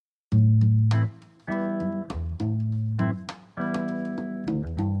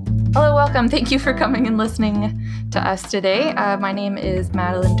Hello, welcome. Thank you for coming and listening to us today. My name is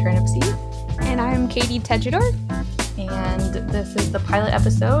Madeline Turnipseed. And I'm Katie Tejador. And this is the pilot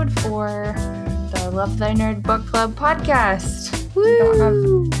episode for the Love Thy Nerd Book Club podcast.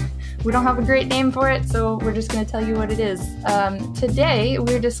 Woo! We don't have a great name for it, so we're just going to tell you what it is. Today,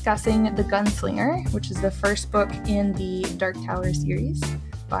 we're discussing The Gunslinger, which is the first book in the Dark Tower series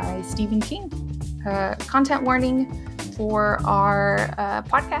by Stephen King. Content warning for our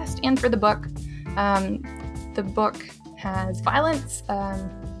podcast and for the book. The book has violence,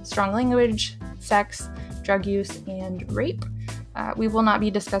 strong language, sex, drug use, and rape. We will not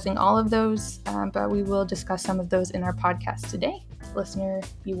be discussing all of those, but we will discuss some of those in our podcast today. Listener,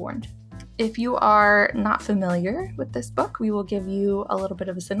 be warned. If you are not familiar with this book, we will give you a little bit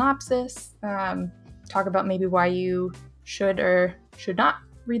of a synopsis, talk about maybe why you should or should not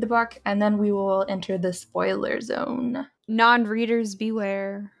read the book, and then we will enter the spoiler zone. Non-readers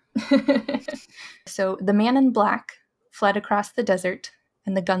beware. So the man in black fled across the desert,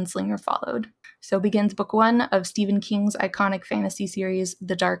 and the gunslinger followed. So begins book one of Stephen King's iconic fantasy series,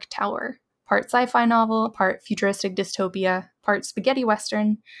 The Dark Tower. Part sci-fi novel, part futuristic dystopia, part spaghetti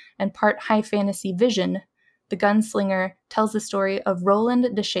western, and part high fantasy vision, The Gunslinger tells the story of Roland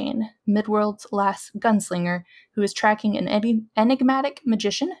Deschain, Midworld's last gunslinger, who is tracking an enigmatic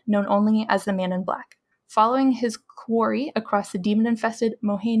magician known only as the Man in Black. Following his quarry across the demon-infested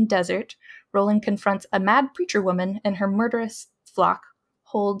Mohaine Desert, Roland confronts a mad preacher woman and her murderous flock,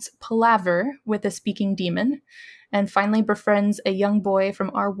 holds palaver with a speaking demon, and finally befriends a young boy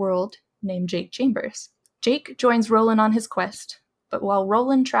from our world named Jake Chambers. Jake joins Roland on his quest, but while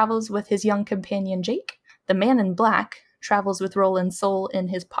Roland travels with his young companion Jake, the Man in Black travels with Roland's soul in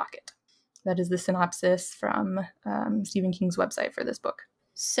his pocket. That is the synopsis from Stephen King's website for this book.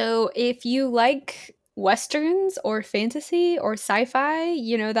 So if you like westerns or fantasy or sci-fi,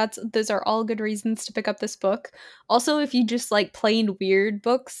 those are all good reasons to pick up this book. Also, if you just like plain weird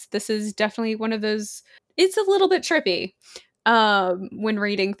books, this is definitely one of those. It's a little bit trippy when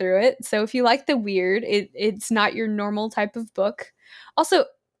reading through it. So if you like the weird, it's not your normal type of book. Also,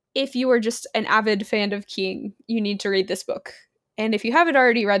 if you are just an avid fan of King, you need to read this book. And if you haven't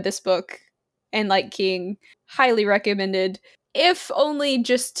already read this book and like King, highly recommended, if only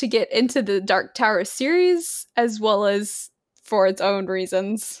just to get into the Dark Tower series, as well as for its own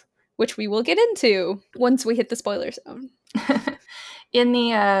reasons, which we will get into once we hit the spoiler zone.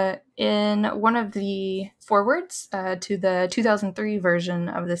 In one of the forewords to the 2003 version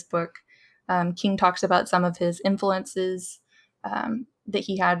of this book, King talks about some of his influences that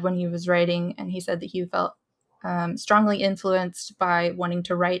he had when he was writing, and he said that he felt strongly influenced by wanting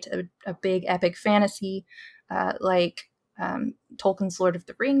to write a big epic fantasy like Tolkien's Lord of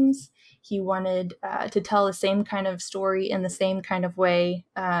the Rings. He wanted to tell the same kind of story in the same kind of way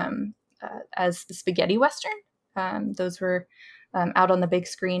as the spaghetti western. Those were out on the big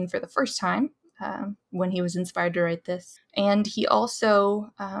screen for the first time when he was inspired to write this. And he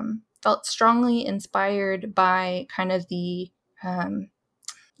also felt strongly inspired by kind of the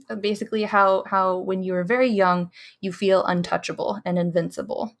basically how when you were very young, you feel untouchable and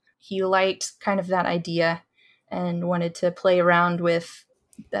invincible. He liked kind of that idea and wanted to play around with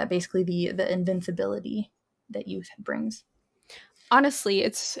that, basically the invincibility that youth brings. Honestly,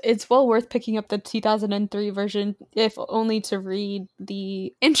 it's well worth picking up the 2003 version, if only to read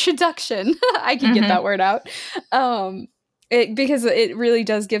the introduction. I can get that word out. Because it really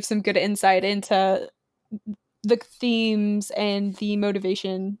does give some good insight into the themes and the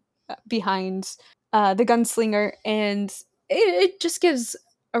motivation behind the gunslinger, and it just gives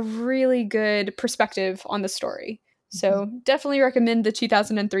a really good perspective on the story. So definitely recommend the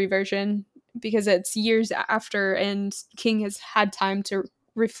 2003 version, because it's years after and King has had time to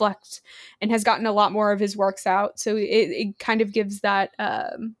reflect and has gotten a lot more of his works out. So it kind of gives that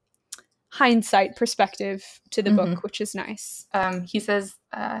hindsight perspective to the book, which is nice. He says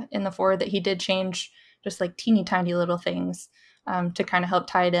in the foreword that he did change just like teeny tiny little things to kind of help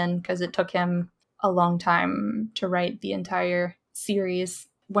tie it in, because it took him a long time to write the entire series.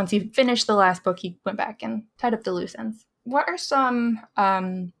 Once he finished the last book, he went back and tied up the loose ends. What are some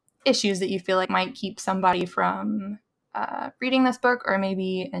issues that you feel like might keep somebody from reading this book or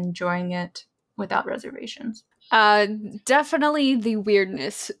maybe enjoying it without reservations? Definitely the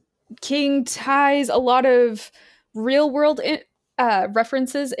weirdness. King ties a lot of real world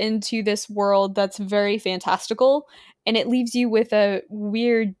references into this world that's very fantastical, and it leaves you with a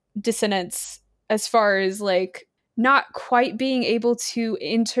weird dissonance as far as like not quite being able to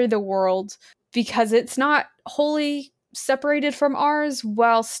enter the world because it's not wholly separated from ours,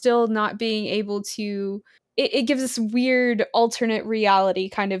 while still not being able to it gives this weird alternate reality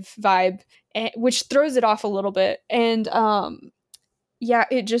kind of vibe, which throws it off a little bit. And yeah,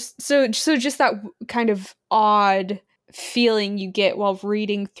 it just so just that kind of odd feeling you get while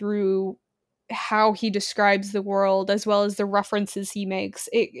reading through how he describes the world as well as the references he makes.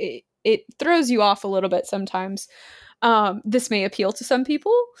 It throws you off a little bit sometimes. This may appeal to some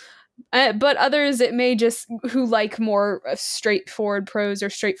people, but others it may just who like more straightforward prose or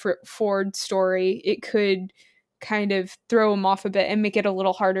straightforward story. It could kind of throw them off a bit and make it a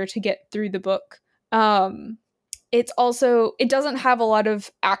little harder to get through the book. It's also it doesn't have a lot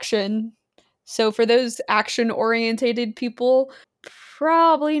of action. So for those action orientated people,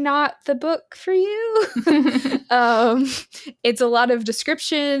 probably not the book for you. It's a lot of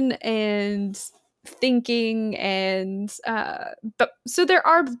description and thinking and but so there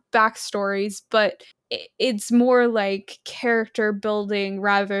are backstories, but it's more like character building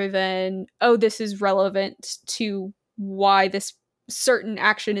rather than, oh, this is relevant to why this certain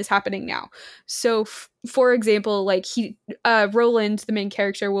action is happening now. So for example, like Roland, the main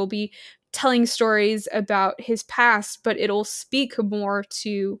character, will be telling stories about his past, but it'll speak more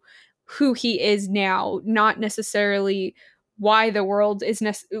to who he is now, not necessarily why the world is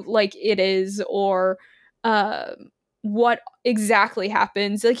like it is, or uh, what exactly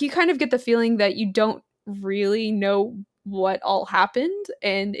happens. Like you kind of get the feeling that you don't really know what all happened,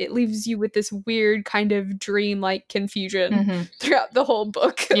 and it leaves you with this weird kind of dream-like confusion throughout the whole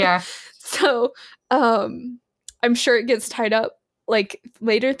book. Yeah. So I'm sure it gets tied up like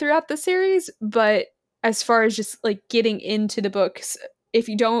later throughout the series, but as far as just like getting into the books, if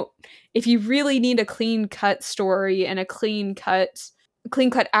you really need a clean cut story and a clean cut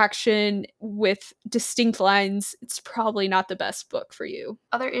action with distinct lines, it's probably not the best book for you.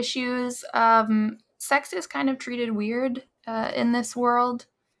 Other issues, sex is kind of treated weird in this world.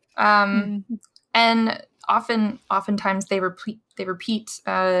 And oftentimes they repeat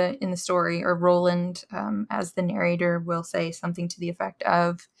in the story, or Roland, as the narrator, will say something to the effect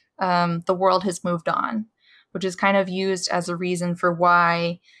of, the world has moved on, which is kind of used as a reason for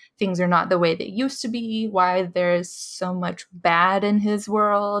why things are not the way they used to be, why there's so much bad in his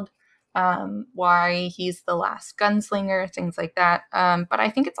world, why he's the last gunslinger, things like that. But I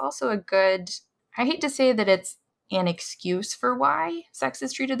think it's also I hate to say that it's an excuse for why sex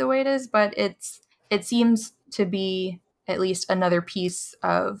is treated the way it is, but it seems to be at least another piece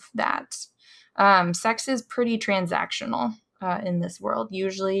of that. Sex is pretty transactional in this world.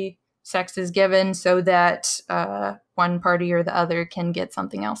 Usually sex is given so that one party or the other can get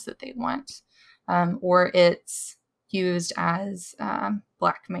something else that they want, or it's used as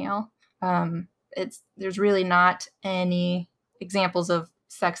blackmail. There's really not any examples of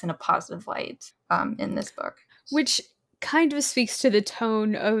sex in a positive light in this book. Which kind of speaks to the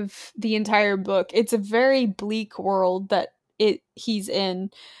tone of the entire book. It's a very bleak world that he's in.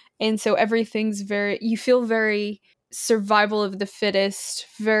 And so everything's you feel very survival of the fittest,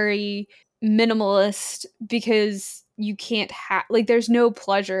 very minimalist, because you can't like there's no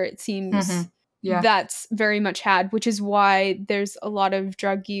pleasure, it seems. Yeah. That's very much had, which is why there's a lot of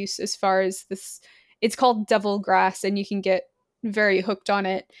drug use as far as this. It's called devil grass, and you can get very hooked on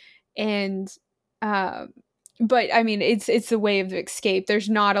it. And but I mean, it's a way of escape. There's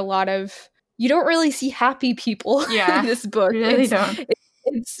not a lot of, you don't really see happy people in this book. Really don't.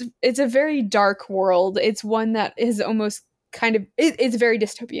 It's a very dark world. It's one that is almost kind of it's very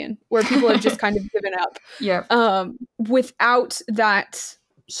dystopian, where people have just kind of given up. Yeah. Without that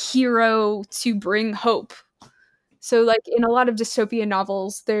hero to bring hope. So like in a lot of dystopian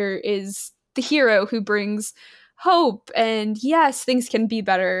novels, there is the hero who brings hope and yes, things can be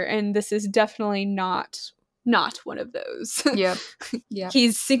better, and this is definitely not one of those. Yep.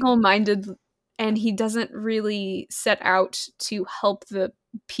 He's single-minded, and he doesn't really set out to help the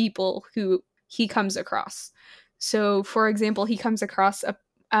people who he comes across. So for example, he comes across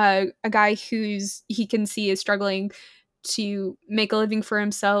a guy he can see is struggling to make a living for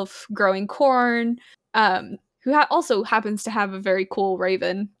himself growing corn, who also happens to have a very cool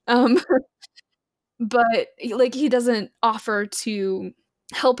raven. But like he doesn't offer to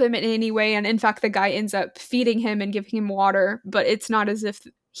help him in any way, and in fact the guy ends up feeding him and giving him water, but it's not as if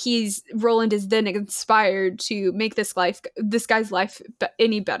Roland is then inspired to make this guy's life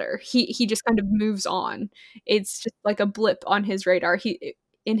any better. He just kind of moves on. It's just like a blip on his radar,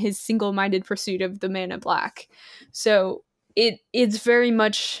 in his single-minded pursuit of the man in black. So it's very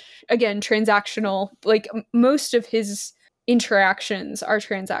much, again, transactional. Like most of his interactions are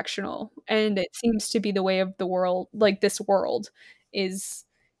transactional, and it seems to be the way of the world. Like this world is,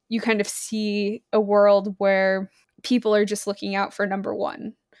 you kind of see a world where people are just looking out for number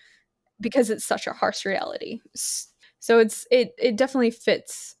one. because it's such a harsh reality. So it definitely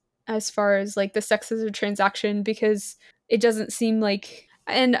fits as far as like the sex as a transaction, because it doesn't seem like,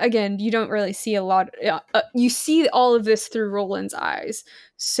 and again, you don't really see a lot, you see all of this through Roland's eyes.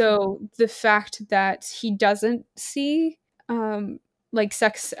 So the fact that he doesn't see like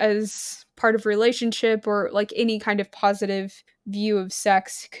sex as part of relationship, or like any kind of positive view of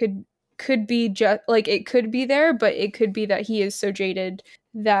sex, could be just like, it could be there, but it could be that he is so jaded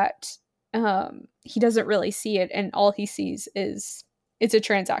that he doesn't really see it, and all he sees is it's a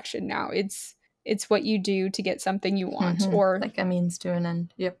transaction now. It's what you do to get something you want, or like a means to an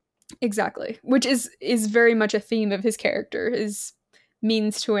end. Yep. Exactly, which is very much a theme of his character, is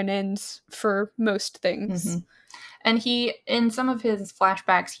means to an end for most things. And he, in some of his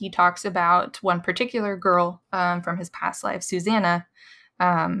flashbacks, he talks about one particular girl from his past life, Susanna,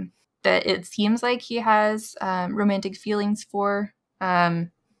 that it seems like he has romantic feelings for,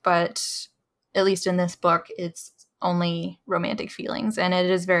 but at least in this book, it's only romantic feelings. And it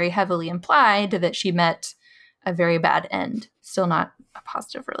is very heavily implied that she met a very bad end. Still not a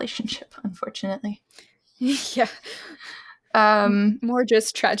positive relationship, unfortunately. Yeah. More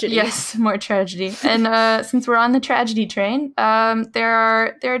just tragedy. Yes, more tragedy. And since we're on the tragedy train, there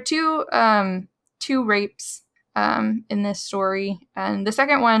are two rapes in this story, and the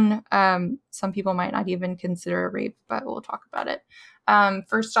second one, some people might not even consider a rape, but we'll talk about it.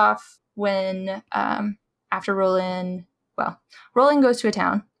 First off, when after Roland goes to a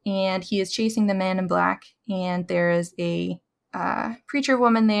town and he is chasing the man in black, and there is a preacher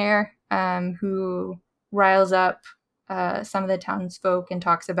woman there who riles up some of the townsfolk and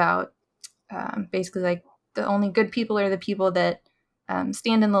talks about basically like the only good people are the people that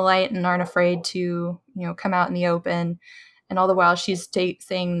stand in the light and aren't afraid to come out in the open. And all the while she's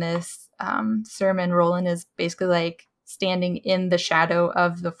saying this sermon, Roland is basically like standing in the shadow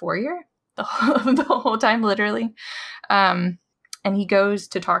of the foyer the whole time, literally. And he goes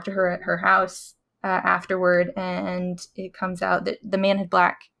to talk to her at her house afterward, and it comes out that the man in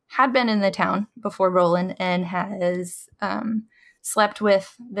black had been in the town before Roland and has slept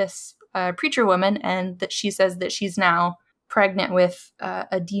with this preacher woman, and that she says that she's now pregnant with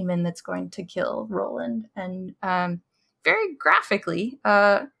a demon that's going to kill Roland. And very graphically,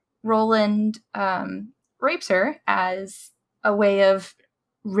 Roland rapes her as a way of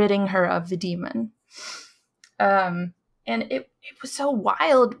ridding her of the demon. And it was so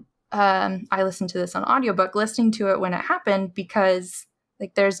wild. I listened to this on audiobook, listening to it when it happened, because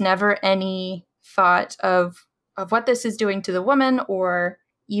like there's never any thought of what this is doing to the woman, or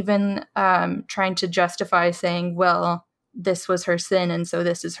even trying to justify saying, well, this was her sin and so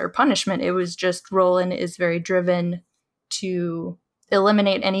this is her punishment. It was just Roland is very driven to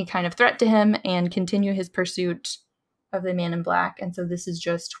eliminate any kind of threat to him and continue his pursuit of the man in black. And so this is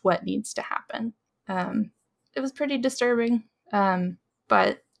just what needs to happen. It was pretty disturbing.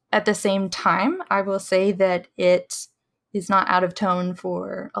 But at the same time, I will say that it is not out of tone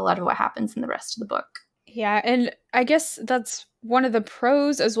for a lot of what happens in the rest of the book. Yeah, and I guess that's one of the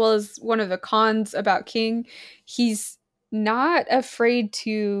pros as well as one of the cons about King. He's not afraid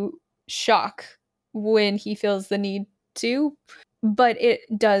to shock when he feels the need to, but it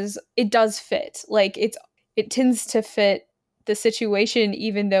does fit. Like it tends to fit the situation,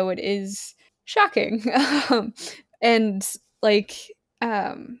 even though it is shocking. And like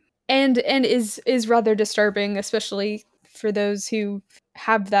and is rather disturbing, especially for those who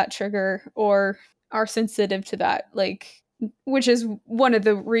have that trigger or are sensitive to that, like, which is one of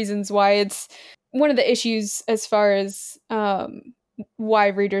the reasons why it's one of the issues as far as why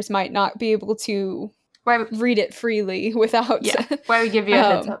readers might not be able to read it freely without why we give you a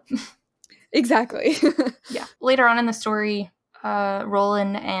heads up. Exactly. Yeah. Later on in the story,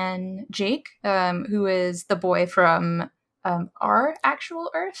 Roland and Jake, who is the boy from our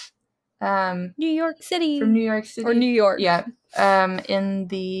actual Earth, New York City. From New York City. Or New York. Yeah. In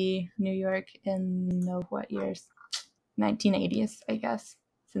the New York in what years? 1980s, I guess,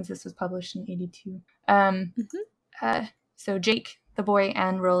 since this was published in 82. So Jake, the boy,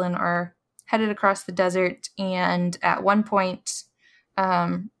 and Roland are headed across the desert, and at one point,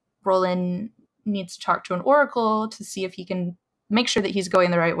 Roland needs to talk to an oracle to see if he can make sure that he's going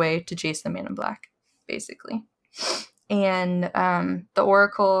the right way to chase the man in black, basically. And the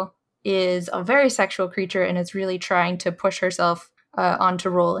oracle is a very sexual creature and is really trying to push herself onto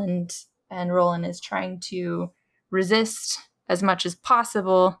Roland, and Roland is trying to resist as much as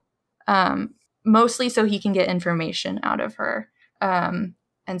possible, mostly so he can get information out of her. And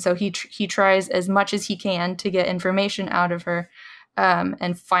so he tries as much as he can to get information out of her.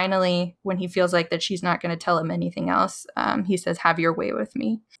 And finally, when he feels like that she's not going to tell him anything else, he says, "Have your way with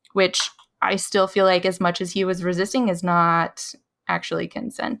me," which I still feel like, as much as he was resisting, is not actually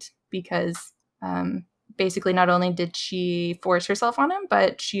consent, because basically not only did she force herself on him,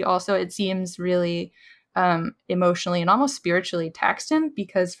 but she also, it seems, really emotionally and almost spiritually taxed him,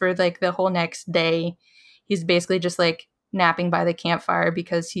 because for like the whole next day, he's basically just like napping by the campfire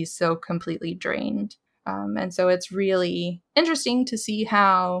because he's so completely drained. And so it's really interesting to see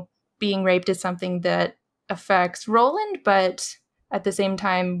how being raped is something that affects Roland, but at the same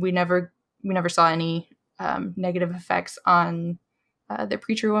time, we never saw any negative effects on the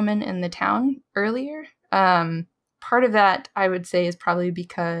preacher woman in the town earlier. Part of that, I would say, is probably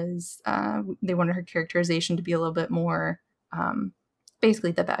because they wanted her characterization to be a little bit more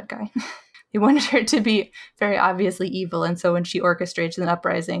basically the bad guy. They wanted her to be very obviously evil, and so when she orchestrates an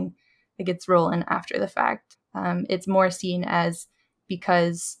uprising, it gets rolling after the fact. It's more seen as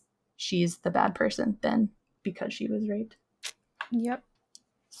because she's the bad person than because she was raped. Yep.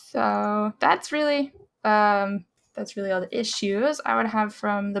 So that's really all the issues I would have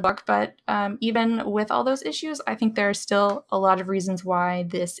from the book. But even with all those issues, I think there are still a lot of reasons why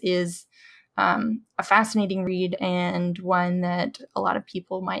this is a fascinating read, and one that a lot of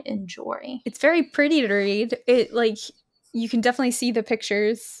people might enjoy. It's very pretty to read. It, like, you can definitely see the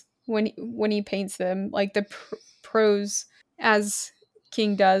pictures when he paints them. Like the prose, as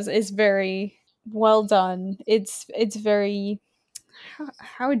King does, is very well done. It's very,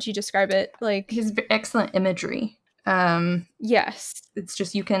 how would you describe it? Like, his excellent imagery. Yes, it's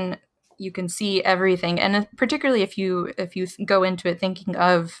just you can see everything, and particularly if you go into it thinking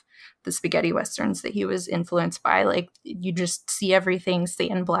of the spaghetti westerns that he was influenced by, like you just see everything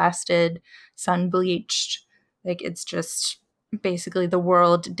sandblasted, sun bleached, like it's just basically the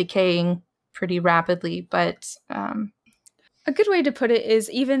world decaying pretty rapidly. But a good way to put it is,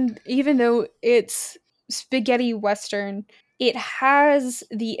 even though it's spaghetti western, it has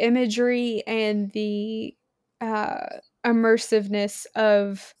the imagery and the immersiveness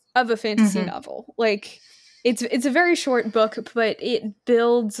of a fantasy novel. Like, it's a very short book, but it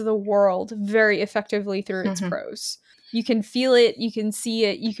builds the world very effectively through its prose. You can feel it, you can see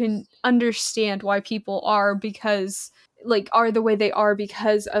it, you can understand why people are the way they are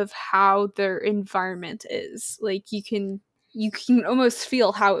because of how their environment is. Like, you can almost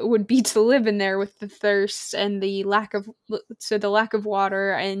feel how it would be to live in there, with the thirst and the lack of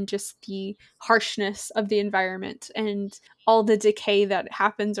water, and just the harshness of the environment and all the decay that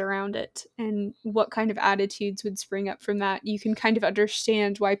happens around it, and what kind of attitudes would spring up from that. You can kind of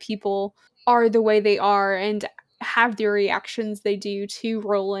understand why people are the way they are and have the reactions they do to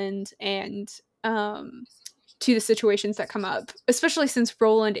Roland, and to the situations that come up, especially since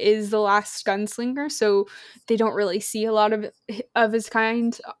Roland is the last gunslinger, so they don't really see a lot of his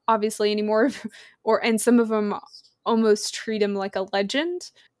kind, obviously, anymore. And some of them almost treat him like a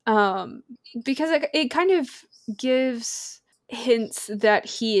legend, because it kind of gives hints that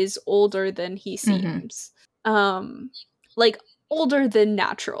he is older than he seems, like older than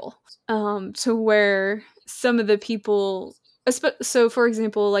natural, to where some of the people, so for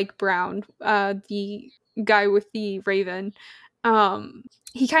example, like Brown, the guy with the raven,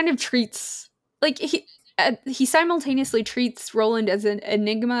 he kind of treats, like, he simultaneously treats Roland as an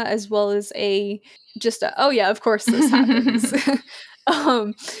enigma, as well as oh yeah, of course this happens.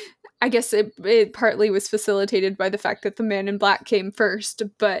 um I guess it partly was facilitated by the fact that the man in black came first,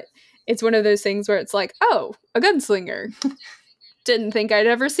 but it's one of those things where it's like, oh, a gunslinger. Didn't think I'd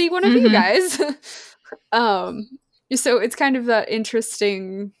ever see one of you guys. um so it's kind of that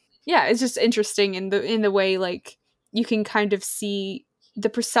interesting, yeah, it's just interesting in the way, like, you can kind of see the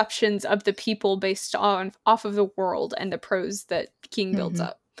perceptions of the people based on off of the world and the prose that King builds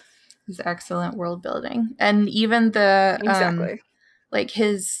up. His excellent world building, and even the Exactly. like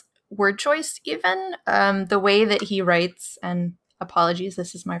his word choice, even the way that he writes. And apologies,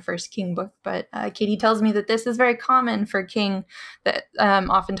 this is my first King book, but Katie tells me that this is very common for King, that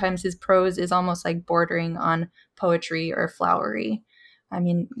oftentimes his prose is almost like bordering on poetry or flowery. I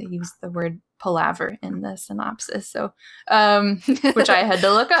mean, they use the word palaver in the synopsis, so which I had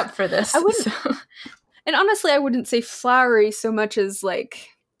to look up for this. And honestly, I wouldn't say flowery so much as like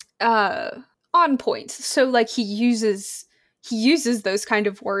on point. So like he uses those kind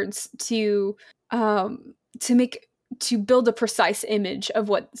of words to build a precise image of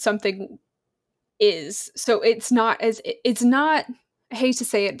what something is. So it's not, I hate to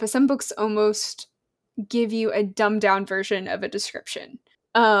say it, but some books almost give you a dumbed down version of a description,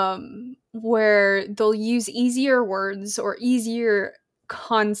 where they'll use easier words or easier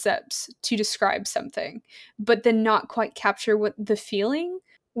concepts to describe something, but then not quite capture what the feeling.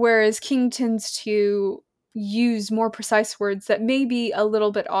 Whereas King tends to use more precise words that may be a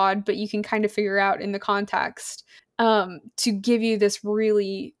little bit odd, but you can kind of figure out in the context, to give you this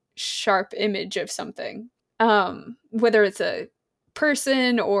really sharp image of something. Whether it's a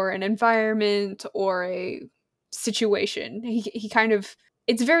person or an environment or a situation. He kind of,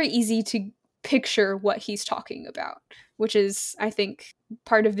 it's very easy to picture what he's talking about, which is, I think,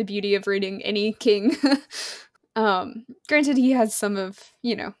 part of the beauty of reading any King. Granted, he has some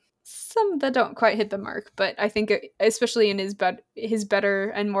that don't quite hit the mark, but I think especially in his better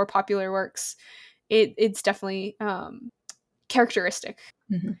and more popular works, it's definitely characteristic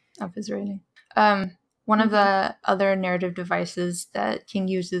of his writing. One of the other narrative devices that King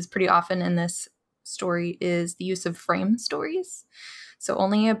uses pretty often in this story is the use of frame stories. So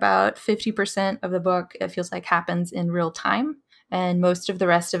only about 50% of the book, it feels like, happens in real time, and most of the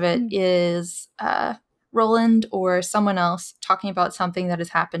rest of it is Roland or someone else talking about something that has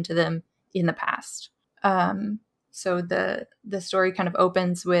happened to them in the past. So the story kind of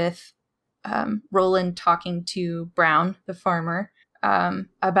opens with Roland talking to Brown, the farmer,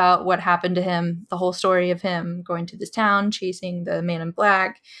 about what happened to him, the whole story of him going to this town, chasing the man in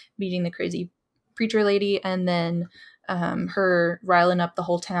black, meeting the crazy preacher lady, and then her riling up the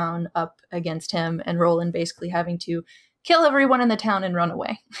whole town up against him, and Roland basically having to kill everyone in the town and run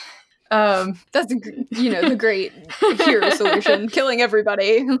away. That's the great hero solution, killing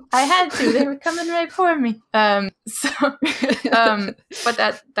everybody. I had to. They were coming right for me. But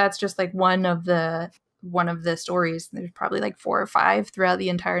that's just like one of the stories. There's probably like 4 or 5 throughout the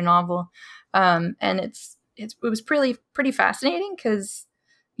entire novel, and it was pretty fascinating because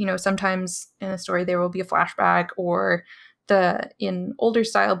sometimes in a story there will be a flashback, or in older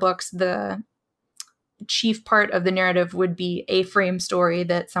style books the chief part of the narrative would be a frame story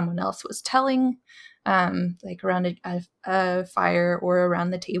that someone else was telling, like around a fire or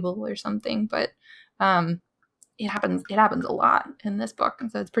around the table or something. But it happens a lot in this book,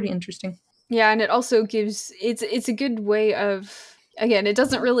 and so it's pretty interesting. Yeah, and it also gives it's a good way of, again, it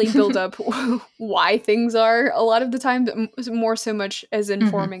doesn't really build up why things are a lot of the time, but more so much as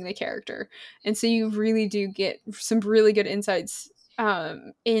informing the character. And so you really do get some really good insights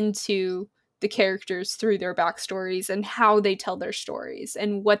into the characters through their backstories and how they tell their stories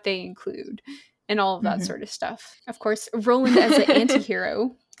and what they include and all of that sort of stuff. Of course, Roland as an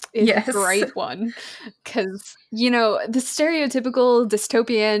anti-hero is a great one, because the stereotypical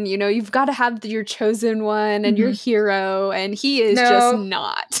dystopian, you've got to have your chosen one and your hero, and he is just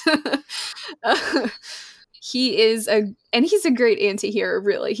not. He's a great anti-hero,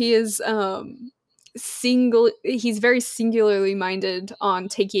 really. He is he's very singularly minded on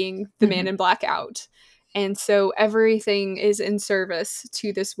taking the man in black out, and so everything is in service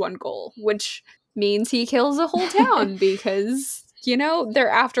to this one goal, which means he kills a whole town because they're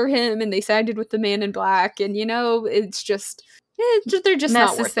after him and they sided with the man in black, and it's just they're just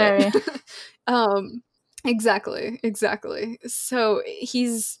necessary. Not worth it. Exactly. So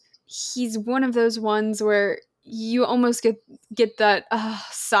he's one of those ones where you almost get that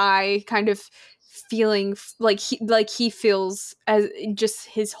sigh kind of feeling, like he feels as just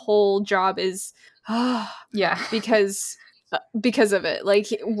his whole job is because of it. Like,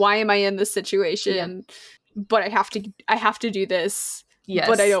 why am I in this situation? But I have to do this. Yes,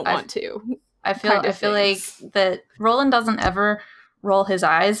 but I don't want to. I feel like that Roland doesn't ever roll his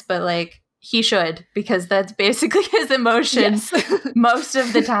eyes, but like he should, because that's basically his emotion most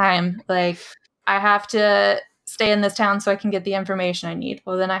of the time. Like, I have to stay in this town so I can get the information I need.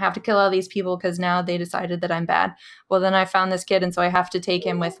 Well, then I have to kill all these people because now they decided that I'm bad. Well, then I found this kid, and so I have to take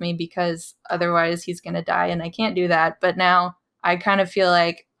him with me because otherwise he's going to die, and I can't do that. But now I kind of feel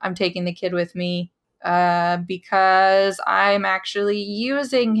like I'm taking the kid with me because I'm actually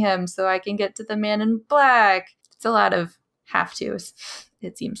using him so I can get to the man in black. It's a lot of have tos,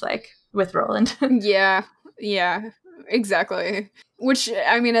 it seems like, with Roland. Yeah, exactly. Which,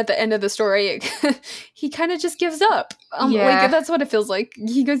 I mean, at the end of the story, he kind of just gives up. Like, that's what it feels like.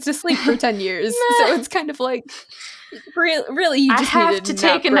 He goes to sleep for 10 years. So it's kind of like, really, you just have to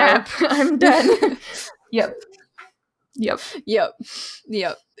take a nap. I'm done. Yep.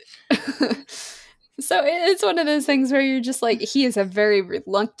 So it's one of those things where you're just like, he is a very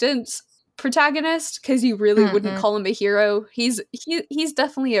reluctant protagonist, because you really wouldn't call him a hero. He's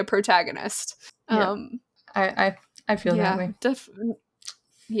definitely a protagonist. I feel that way.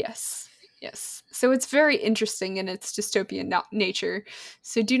 Yes. So it's very interesting in its dystopian nature.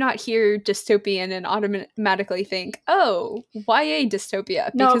 So do not hear dystopian and automatically think, oh, YA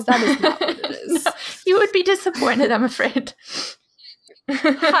dystopia, because that is not what it is. No, you would be disappointed, I'm afraid.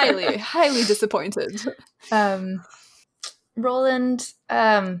 highly disappointed. Roland,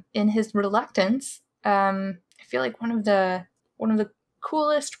 in his reluctance, I feel like one of the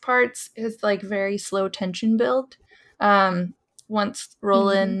coolest parts is like very slow tension build. Once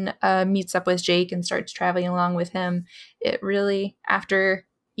Roland meets up with Jake and starts traveling along with him, it really, after,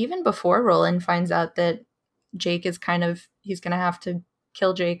 even before Roland finds out that Jake is he's gonna have to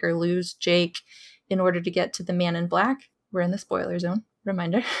kill Jake or lose Jake in order to get to the Man in Black. We're in the spoiler zone.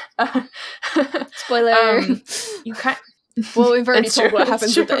 Reminder. Spoiler. You kind. Well, we've already told what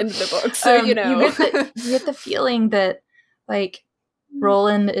happens at the end of the book, so you know. You get the feeling that like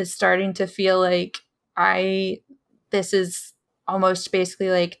Roland is starting to feel like this is almost basically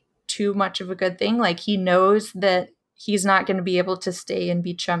like too much of a good thing. Like he knows that he's not going to be able to stay and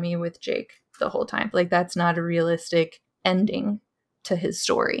be chummy with Jake the whole time. Like that's not a realistic ending to his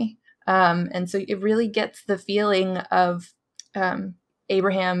story. And so it really gets the feeling of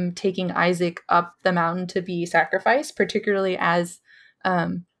Abraham taking Isaac up the mountain to be sacrificed, particularly as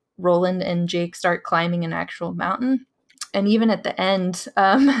Roland and Jake start climbing an actual mountain. And even at the end,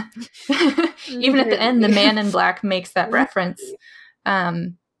 the Man in Black makes that reference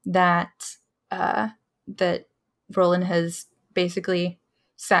that Roland has basically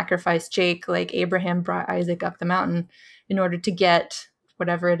sacrificed Jake, like Abraham brought Isaac up the mountain in order to get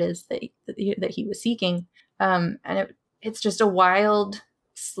whatever it is that he was seeking. And it's just a wild,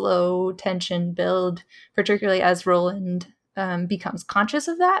 slow tension build, particularly as Roland becomes conscious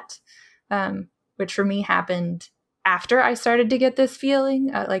of that, which for me happened after I started to get this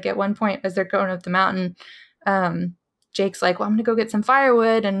feeling. Like at one point as they're going up the mountain, Jake's like, well, I'm going to go get some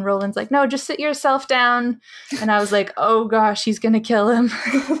firewood. And Roland's like, no, just sit yourself down. And I was like, oh gosh, he's going to kill him.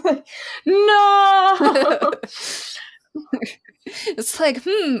 No! It's like,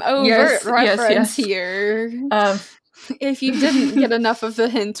 overt reference here. If you didn't get enough of the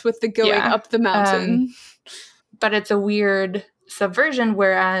hint with the going up the mountain. But it's a weird subversion,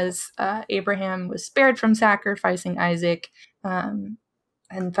 whereas Abraham was spared from sacrificing Isaac and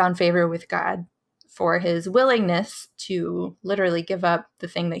found favor with God for his willingness to literally give up the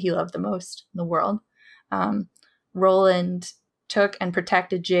thing that he loved the most in the world. Roland took and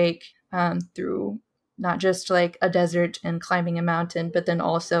protected Jake through not just like a desert and climbing a mountain, but then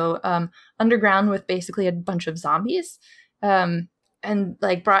also underground with basically a bunch of zombies. And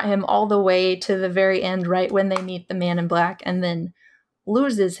like brought him all the way to the very end, right when they meet the Man in Black, and then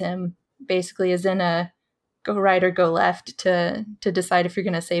loses him, basically as in a go right or go left to decide if you're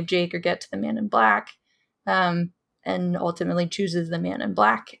going to save Jake or get to the Man in Black, and ultimately chooses the Man in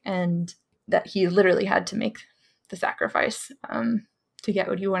Black, and that he literally had to make the sacrifice to get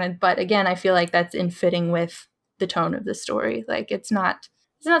what he wanted. But again, I feel like that's in fitting with the tone of the story. Like it's not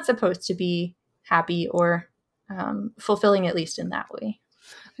supposed to be happy or fulfilling, at least in that way.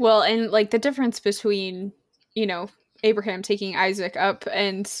 Well, and like the difference between, you know, Abraham taking Isaac up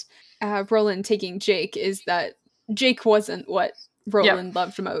and Roland taking Jake is that Jake wasn't what Roland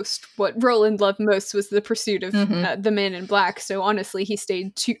loved most. What Roland loved most was the pursuit of the Man in Black. So honestly, he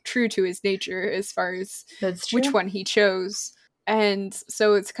stayed true to his nature as far as which one he chose. And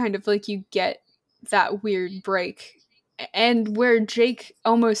so it's kind of like you get that weird break, and where Jake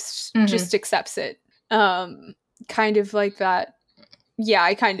almost just accepts it. Kind of like that. Yeah,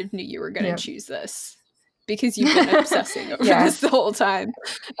 I kind of knew you were going to choose this because you've been obsessing over this the whole time.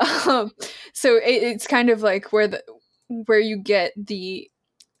 So it's kind of like where you get the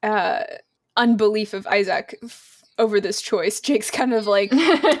unbelief of Isaac over this choice. Jake's kind of like, saw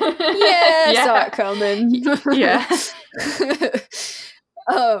it coming.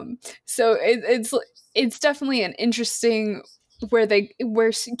 So it's definitely an interesting where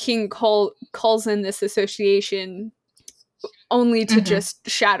King calls in this association only to just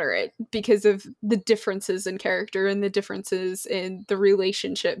shatter it because of the differences in character and the differences in the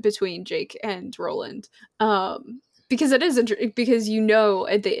relationship between Jake and Roland. Because it is because you know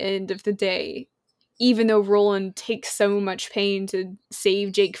at the end of the day, even though Roland takes so much pain to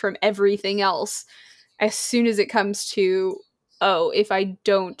save Jake from everything else, as soon as it comes to, if I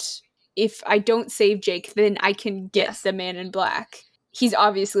don't save Jake, then I can get the Man in Black. He's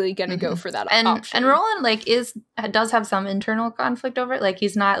obviously gonna go for that option. And Roland does have some internal conflict over it. Like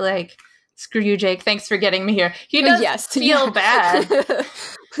he's not like, screw you, Jake, thanks for getting me here. He does feel bad.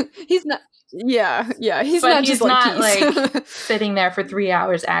 He's not. Yeah. He's not just like sitting there for 3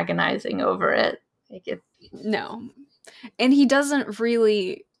 hours agonizing over it. No, and he doesn't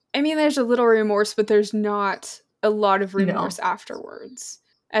really. I mean, there's a little remorse, but there's not a lot of remorse afterwards,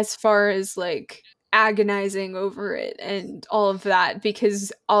 as far as like agonizing over it and all of that,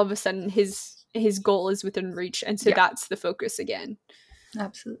 because all of a sudden his goal is within reach, and so that's the focus again.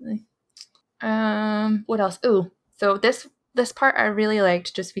 Absolutely. What else? Ooh, so this part I really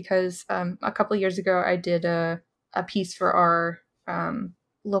liked just because a couple years ago I did a piece for our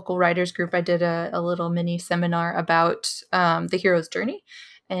local writers group. I did a little mini seminar about the hero's journey,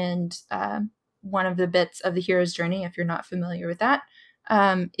 and one of the bits of the hero's journey, if you're not familiar with that,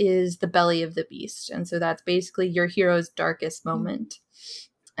 is the belly of the beast, and so that's basically your hero's darkest moment.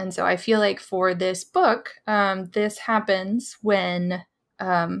 And so I feel like for this book, this happens when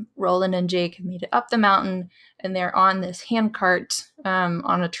Roland and Jake have made it up the mountain, and they're on this handcart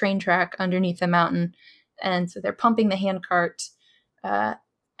on a train track underneath the mountain. And so they're pumping the handcart. And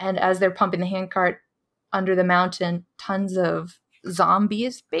as they're pumping the handcart under the mountain, tons of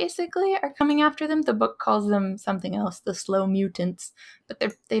zombies basically are coming after them. The book calls them something else, the slow mutants, but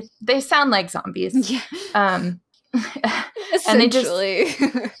they sound like zombies. Yeah. Essentially. And they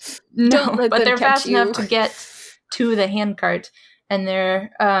just no, but they're fast enough to get to the handcart, and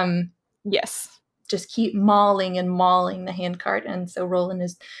they're yes, just keep mauling the handcart. And so Roland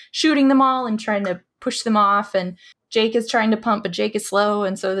is shooting them all and trying to push them off, and Jake is trying to pump, but Jake is slow,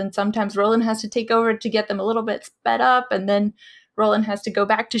 and so then sometimes Roland has to take over to get them a little bit sped up, and then Roland has to go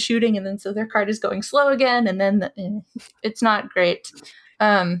back to shooting, and then so their cart is going slow again, and then it's not great.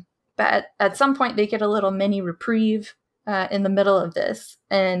 But at some point they get a little mini reprieve in the middle of this,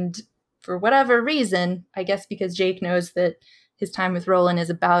 and for whatever reason, I guess because Jake knows that his time with Roland is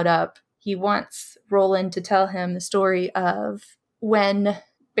about up, he wants Roland to tell him the story of when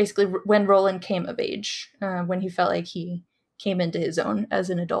Roland came of age, when he felt like he came into his own as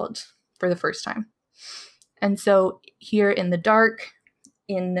an adult for the first time. And so here in the dark,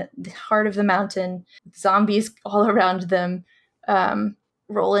 in the heart of the mountain, zombies all around them,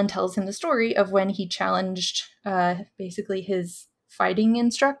 Roland tells him the story of when he challenged basically his fighting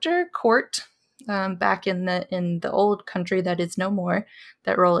instructor, Court, back in the old country that is no more,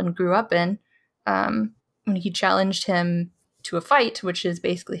 that Roland grew up in, when he challenged him to a fight, which is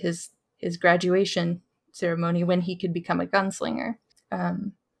basically his graduation ceremony when he could become a gunslinger.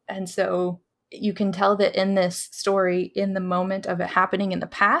 And so you can tell that in this story, in the moment of it happening in the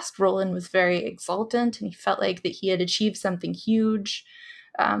past, Roland was very exultant and he felt like that he had achieved something huge.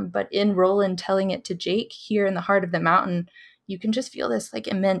 But in Roland telling it to Jake here in the heart of the mountain, you can just feel this like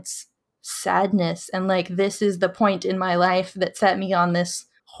immense sadness and like, this is the point in my life that set me on this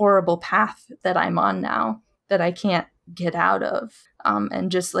horrible path that I'm on now that I can't get out of.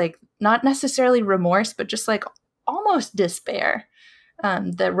 And just like, not necessarily remorse, but just like almost despair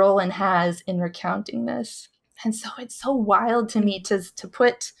that Roland has in recounting this. And so it's so wild to me to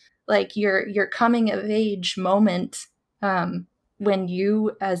put like your coming of age moment when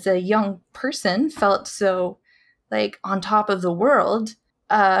you as a young person felt so like on top of the world,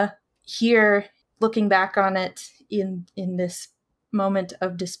 here looking back on it in this moment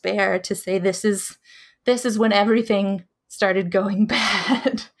of despair, to say this is when everything started going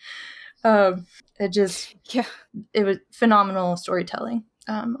bad. It was phenomenal storytelling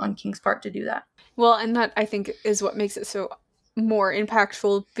on King's part to do that. Well, and that I think is what makes it so more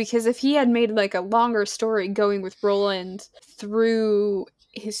impactful, because if he had made like a longer story going with Roland through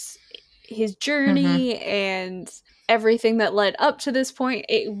his journey and everything that led up to this point,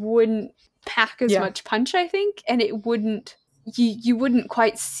 it wouldn't pack as much punch, I think, and it wouldn't you wouldn't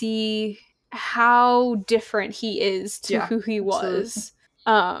quite see how different he is to who he was.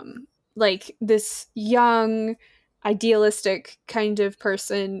 Like this young idealistic kind of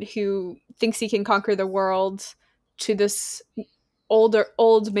person who thinks he can conquer the world, to this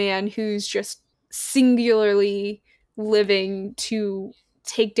old man who's just singularly living to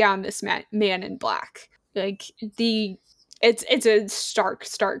take down this man in black. Like it's a stark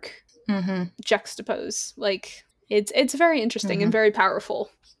juxtapose. Like it's very interesting and very powerful,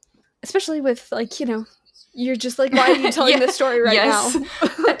 especially with like, you know, you're just like, why are you telling this story right now?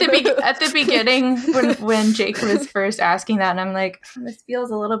 At the beginning, when Jake was first asking that, and I'm like, this feels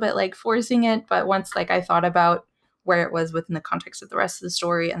a little bit like forcing it. But once like I thought about where it was within the context of the rest of the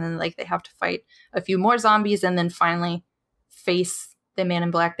story, and then like they have to fight a few more zombies, and then finally face the man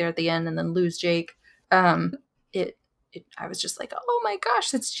in black there at the end, and then lose Jake. I was just like, oh my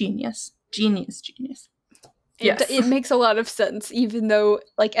gosh, that's genius. It makes a lot of sense, even though,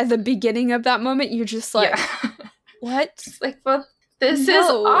 like, at the beginning of that moment, you're just like, what? It's like, well, this is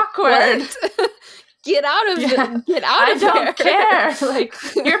awkward. Get out of it. Get out of there. I don't care. Like,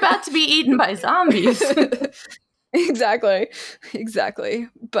 you're about to be eaten by zombies. Exactly.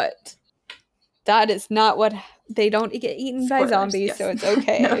 But that is not what... They don't get eaten by zombies, so it's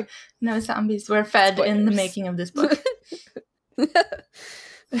okay. No zombies were fed in the making of this book.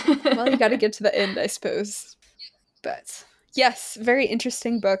 Well, you gotta get to the end, I suppose. But Yes, very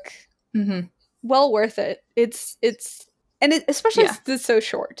interesting book. Mm-hmm. Well worth it. It's and it, especially Yeah. since it's so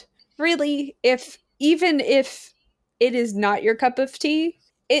short. Really, even if it is not your cup of tea,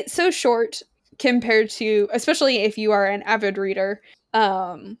 it's so short compared to, especially if you are an avid reader,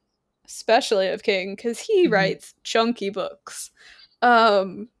 um, especially of King, because he Mm-hmm. writes chunky books.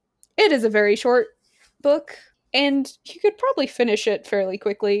 Um, it is a very short book, and you could probably finish it fairly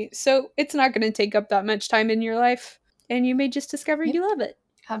quickly. So it's not going to take up that much time in your life, and you may just discover Yep. you love it.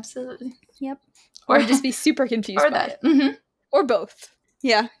 Absolutely. Yep. Or just be super confused or by that. it. Mm-hmm. Or both.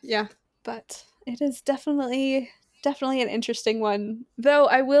 Yeah, yeah. But it is definitely an interesting one. Though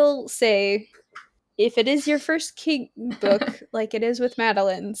I will say, if it is your first King book, like it is with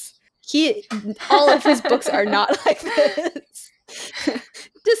Madeline's, all of his books are not like this.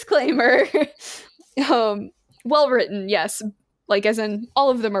 Disclaimer. um well written, yes. Like as in all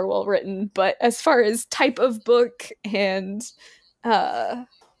of them are well written, but as far as type of book and uh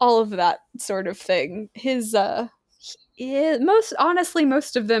all of that sort of thing, his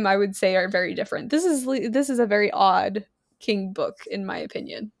most of them I would say are very different. This is a very odd King book in my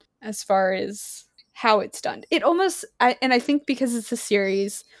opinion, as far as how it's done. And I think because it's a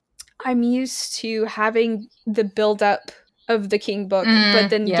series, I'm used to having the build up of the King book, but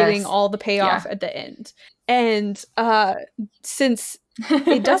then getting Yes. all the payoff Yeah. at the end. And since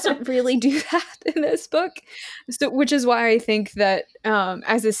it doesn't really do that in this book, so which is why I think that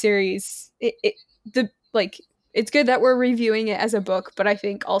as a series, the like it's good that we're reviewing it as a book, but I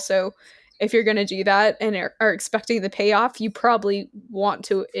think also if you're going to do that and are expecting the payoff, you probably want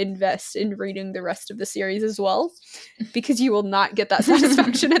to invest in reading the rest of the series as well, because you will not get that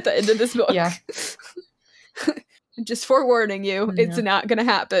satisfaction at the end of this book. Yeah. Just forewarning you, it's Yeah. not going to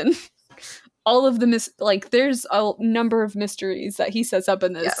happen. All of the there's a number of mysteries that he sets up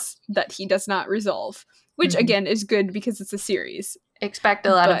in this that he does not resolve, which again is good because it's a series. Expect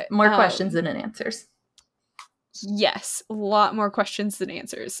a lot of more questions than answers. Yes, a lot more questions than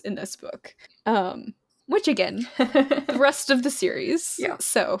answers in this book. Which again, the rest of the series. Yeah.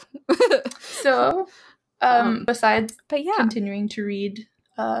 So besides but yeah, continuing to read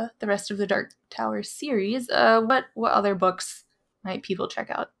the rest of the Dark Tower series, what other books might people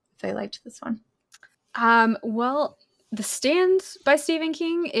check out if they liked this one? Well, The Stand by Stephen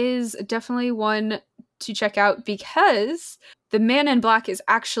King is definitely one to check out because the Man in Black is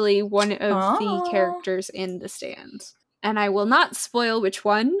actually one of the characters in The Stand. And I will not spoil which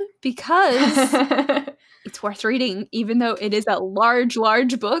one because it's worth reading. Even though it is a large,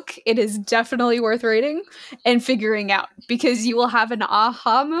 large book, it is definitely worth reading and figuring out, because you will have an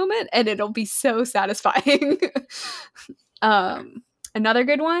aha moment and it'll be so satisfying. Another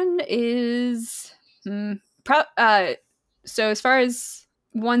good one is so as far as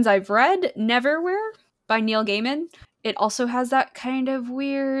ones I've read, Neverwhere by Neil Gaiman. It also has that kind of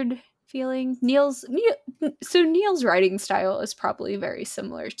weird feeling. Neil's writing style is probably very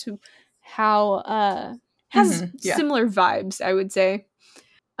similar to how has similar vibes, I would say.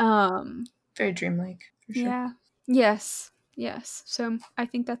 Very dreamlike, for sure. Yeah. Yes. So I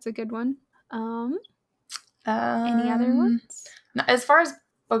think that's a good one. Any other ones? As far as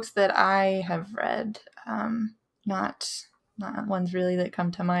books that I have read, not ones really that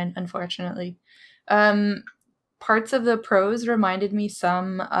come to mind, unfortunately. Parts of the prose reminded me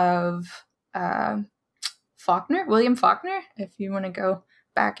some of Faulkner, William Faulkner, if you want to go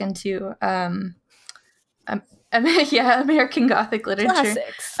back into American Gothic literature.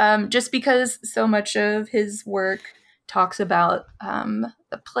 Classics. Just because so much of his work talks about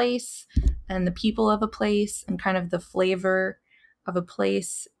the place and the people of a place and kind of the flavor of a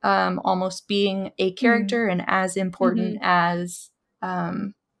place, almost being a character and as important as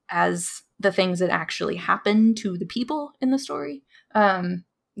the things that actually happen to the people in the story.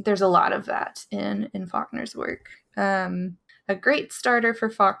 There's a lot of that in Faulkner's work. A great starter for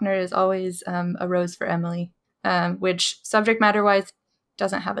Faulkner is always A Rose for Emily, which subject matter-wise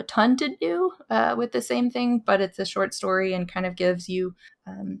doesn't have a ton to do with the same thing, but it's a short story and kind of gives you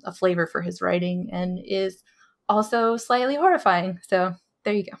a flavor for his writing and is also slightly horrifying. So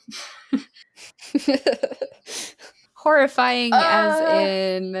there you go. Horrifying as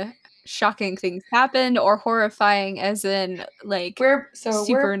in shocking things happened, or horrifying as in supernatural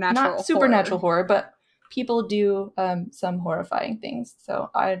we're not supernatural horror, but people do some horrifying things. So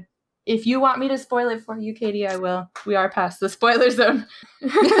If you want me to spoil it for you, Katie, I will. We are past the spoiler zone.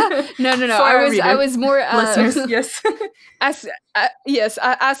 No. I was more listeners. Yes.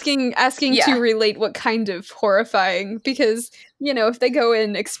 Asking to relate what kind of horrifying, because if they go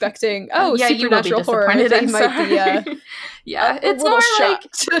in expecting supernatural horror, they might be it's more more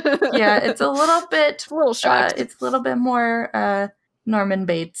shocked. It's a little bit a little shocked. It's a little bit more Norman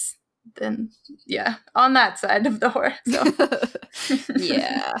Bates than on that side of the horror. So.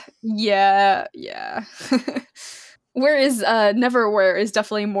 yeah. Whereas Neverwhere is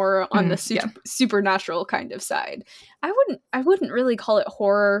definitely more on the supernatural kind of side. I wouldn't really call it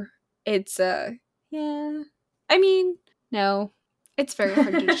horror. It's I mean, no. It's very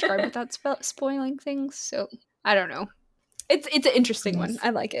hard to describe without spoiling things, so I don't know. It's an interesting one. I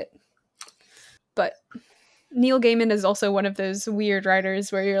like it. But Neil Gaiman is also one of those weird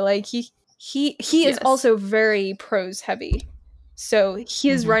writers where you're like, he is also very prose heavy. So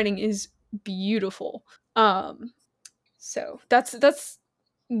his writing is beautiful. So that's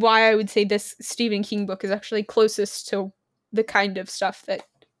why I would say this Stephen King book is actually closest to the kind of stuff that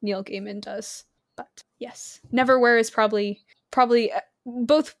Neil Gaiman does. But yes, Neverwhere is probably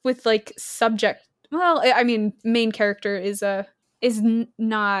both with like subject. Well, I mean, main character is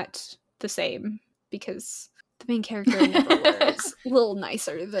not the same, because the main character in Neverwhere is a little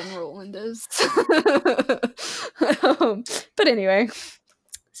nicer than Roland is. But anyway,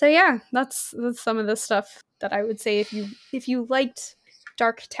 so yeah, that's some of the stuff that I would say if you liked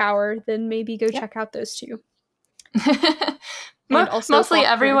Dark Tower, then maybe go check out those two. And also mostly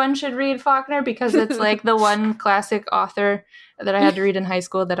Faulkner. Everyone should read Faulkner, because it's like the one classic author that I had to read in high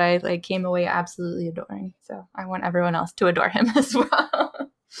school that I like came away absolutely adoring. So I want everyone else to adore him as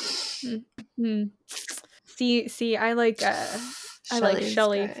well. See, I like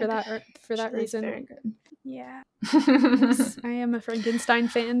Shelley for that Shelley's reason. Very good. Yeah. Yes, I am a Frankenstein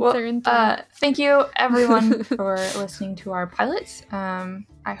fan. Well, thank you everyone for listening to our pilots.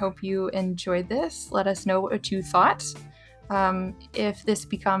 I hope you enjoyed this. Let us know what you thought. If this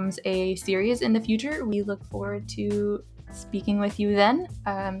becomes a series in the future, we look forward to speaking with you then.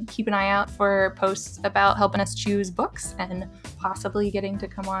 Keep an eye out for posts about helping us choose books and possibly getting to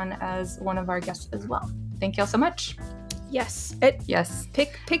come on as one of our guests as well. Thank you all so much. Yes.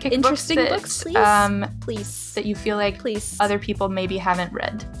 Pick interesting books, please. Please. That you feel like other people maybe haven't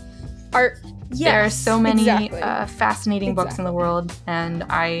read. There are so many fascinating books in the world, and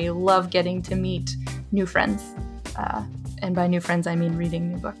I love getting to meet new friends. And by new friends, I mean reading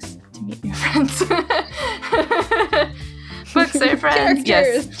new books to meet new friends. Books are friends.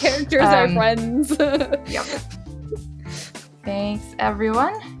 Characters are friends. Yep. Thanks,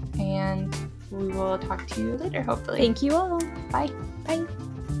 everyone, and we will talk to you later, hopefully. Thank you all. Bye. Bye.